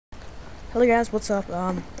Hello guys, what's up?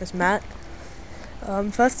 It's Matt.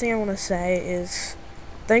 First thing I want to say is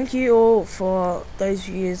thank you all for those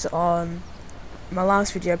views on my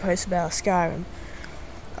last video post about Skyrim.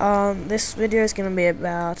 This video is going to be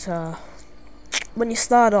about when you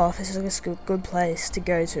start off, this is a good place to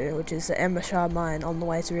go to, which is the Ember Shard Mine on the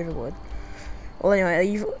way to Riverwood. Well,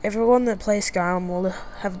 anyway, everyone that plays Skyrim will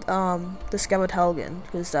have discovered Helgen,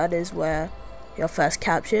 because that is where you're first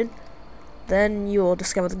captured. Then you will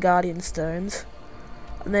discover the Guardian Stones,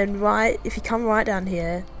 and then if you come right down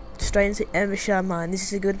here, straight into Ember Shard Mine, this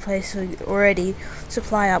is a good place to already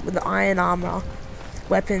supply up with the iron armor,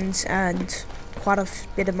 weapons, and quite a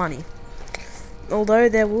bit of money. Although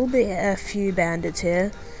there will be a few bandits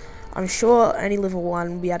here, I'm sure any level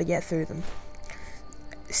 1 will be able to get through them.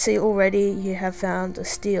 See, already you have found a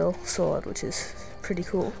steel sword, which is pretty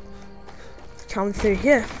cool. Come through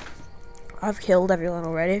here. I've killed everyone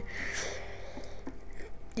already.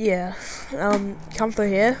 Yeah, come through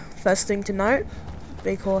here. First thing to note,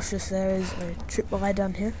 be cautious, there is a tripwire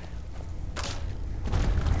down here.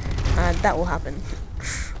 And that will happen.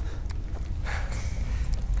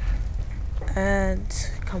 And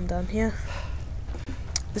come down here.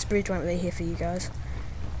 This bridge won't be here for you guys.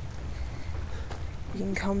 You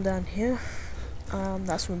can come down here.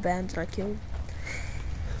 That's some bandits I killed.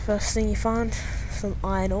 First thing you find, some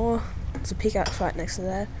iron ore. There's a pickaxe right next to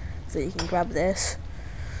there, so you can grab this.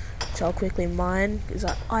 Which I'll quickly mine, because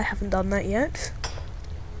I haven't done that yet.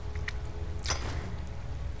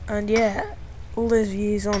 And yeah, all those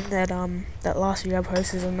views on that last video I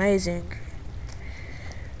posted is amazing.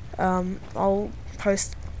 I'll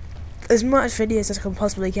post as much videos as I can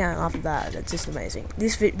possibly can after that. It's just amazing.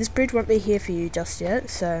 This bridge won't be here for you just yet,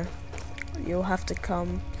 so you'll have to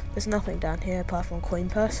come. There's nothing down here apart from a coin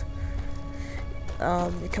purse.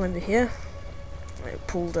 You come over here,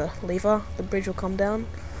 pull the lever, the bridge will come down.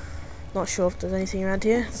 Not sure if there's anything around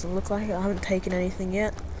here. Doesn't look like it. I haven't taken anything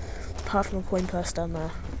yet, apart from a coin purse down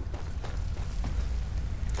there.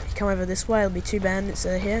 If you come over this way, there'll be 2 bandits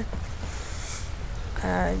that are here.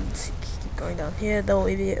 And keep going down here, there will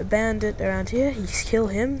be a bandit around here. You just kill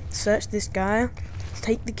him, search this guy,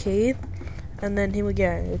 take the key, and then here we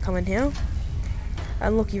go. We'll come in here,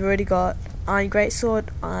 and look, you've already got iron greatsword,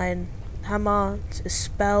 iron hammer, a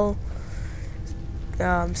spell,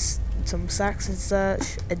 some sacks and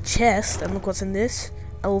such, a chest, and look what's in this: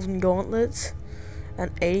 elven gauntlets and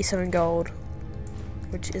 87 gold,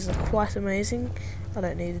 which is quite amazing. I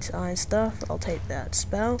don't need this iron stuff, I'll take that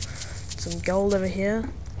spell. Some gold over here,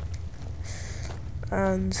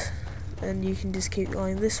 and you can just keep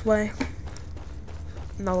going this way.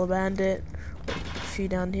 Another bandit, a few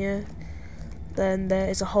down here. Then there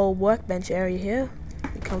is a whole workbench area here.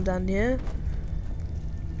 You come down here,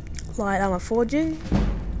 light armor forging,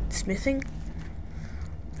 smithing,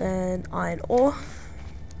 then iron ore,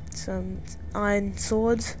 some iron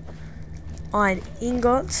swords, iron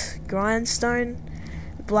ingots, grindstone,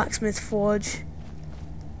 blacksmith forge.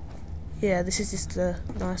 Yeah, this is just a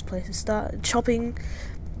nice place to start. Chopping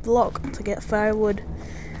block to get firewood.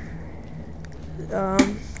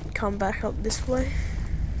 Come back up this way.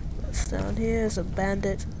 That's down here. There's a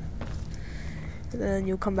bandit. And then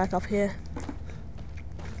you'll come back up here.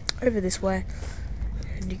 Over this way.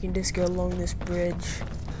 And you can just go along this bridge.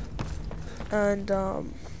 And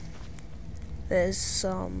there's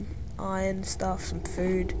some iron stuff, some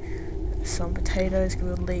food, some potatoes,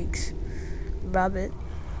 grilled leeks, rabbit.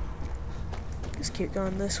 Just keep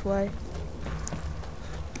going this way.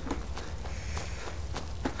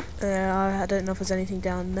 I don't know if there's anything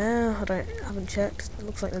down there. I haven't checked. It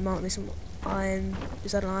looks like there might be some iron.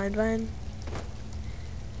 Is that an iron vein?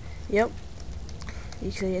 Yep.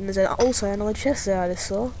 You can see, and there's also another chest there I just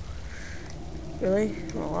saw. Really?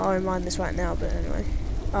 Well, I won't mind this right now, but anyway.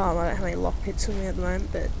 I don't have any lockpicks with me at the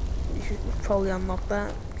moment, but you should probably unlock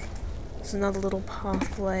that. There's another little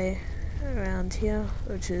pathway around here,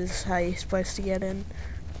 which is how you're supposed to get in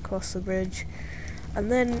across the bridge.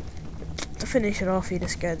 And then to finish it off, you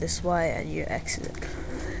just go this way and you exit.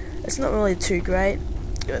 It's not really too great,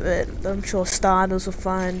 but I'm sure starters will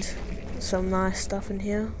find some nice stuff in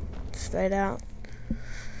here straight out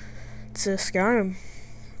to Skyrim.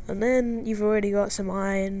 And then you've already got some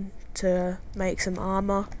iron to make some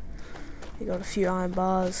armor. You got a few iron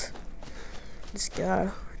bars. Just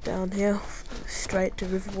go down here straight to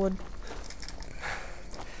Riverwood.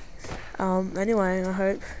 Anyway, I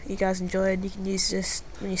hope you guys enjoyed. You can use this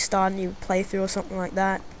when you start a new playthrough or something like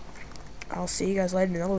that. I'll see you guys later in another